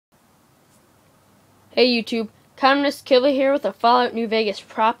Hey YouTube, Communist Killer here with a Fallout New Vegas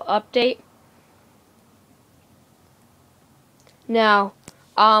prop update. Now,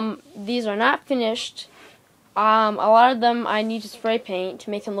 these are not finished. A lot of them I need to spray paint to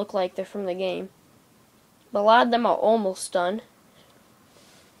make them look like they're from the game. But a lot of them are almost done.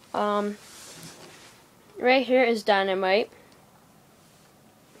 Right here is dynamite.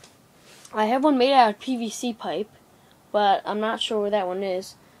 I have one made out of PVC pipe, but I'm not sure where that one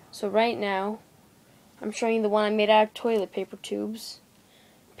is. So right now, I'm showing you the one I made out of toilet paper tubes,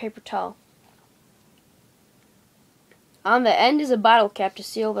 paper towel. On the end is a bottle cap to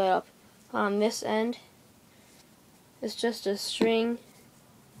seal that up. On this end is just a string.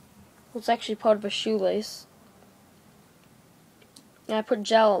 It's actually part of a shoelace. And I put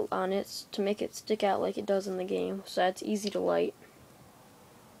gel on it to make it stick out like it does in the game, so it's easy to light.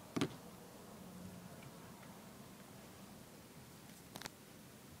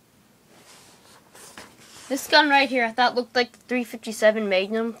 This gun right here I thought looked like the 357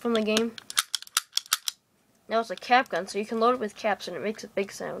 Magnum from the game. Now it's a cap gun, so you can load it with caps and it makes a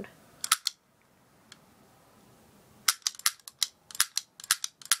big sound.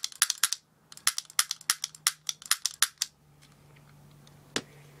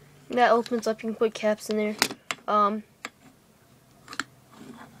 That opens up, you can put caps in there.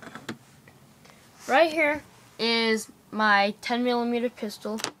 Right here is my 10mm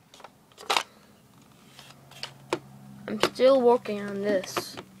pistol. I'm still working on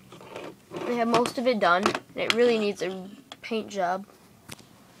this. I have most of it done, and it really needs a paint job.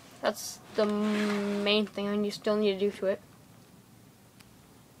 That's the main thing I still need to do to it.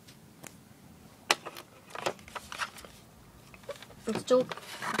 I can still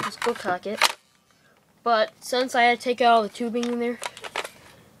cock it, but since I had to take out all the tubing in there,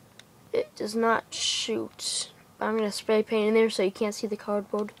 it does not shoot. I'm gonna spray paint in there so you can't see the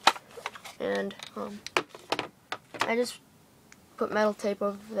cardboard, and I just put metal tape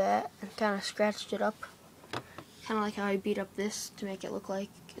over that and kind of scratched it up, kind of like how I beat up this to make it look like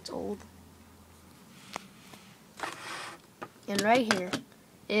it's old. And right here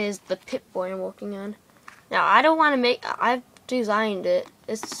is the Pip-Boy I'm working on. Now I don't want to make. I've designed it.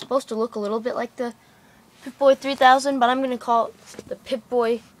 It's supposed to look a little bit like the Pip-Boy 3000, but I'm going to call it the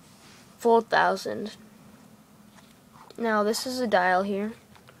Pip-Boy 4000. Now this is a dial here.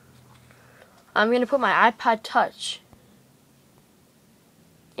 I'm going to put my iPod Touch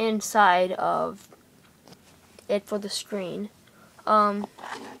inside of it for the screen. Still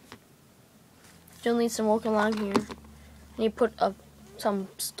need some work along here. And you put some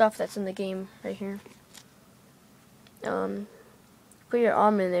stuff that's in the game right here. Put your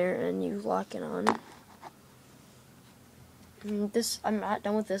arm in there and you lock it on. And this, I'm not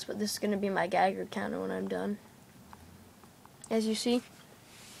done with this, but this is going to be my Geiger counter when I'm done. As you see,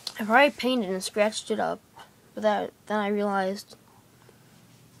 I've already painted and scratched it up, but then I realized,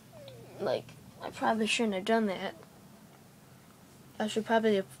 like, I probably shouldn't have done that. I should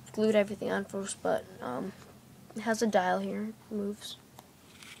probably have glued everything on first, but it has a dial here, it moves.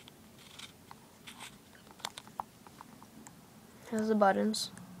 It has the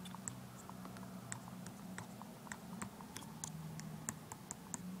buttons.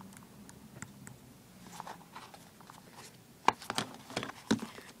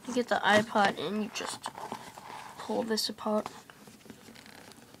 You get the iPod and you just pull this apart.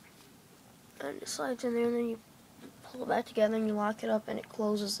 And it slides in there, and then you pull it back together and you lock it up, and it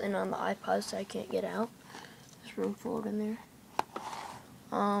closes in on the iPod so I can't get out. There's room for it in there.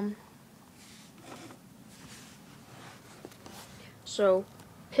 So,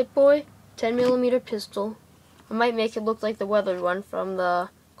 Pip-Boy, 10mm pistol. I might make it look like the weathered one from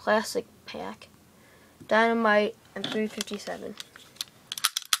the classic pack. Dynamite and 357.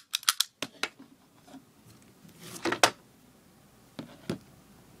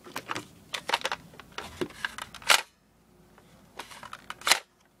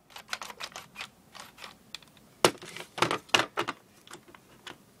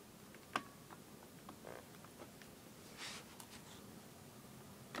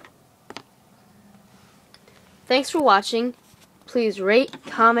 Thanks for watching. Please rate,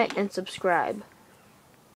 comment, and subscribe.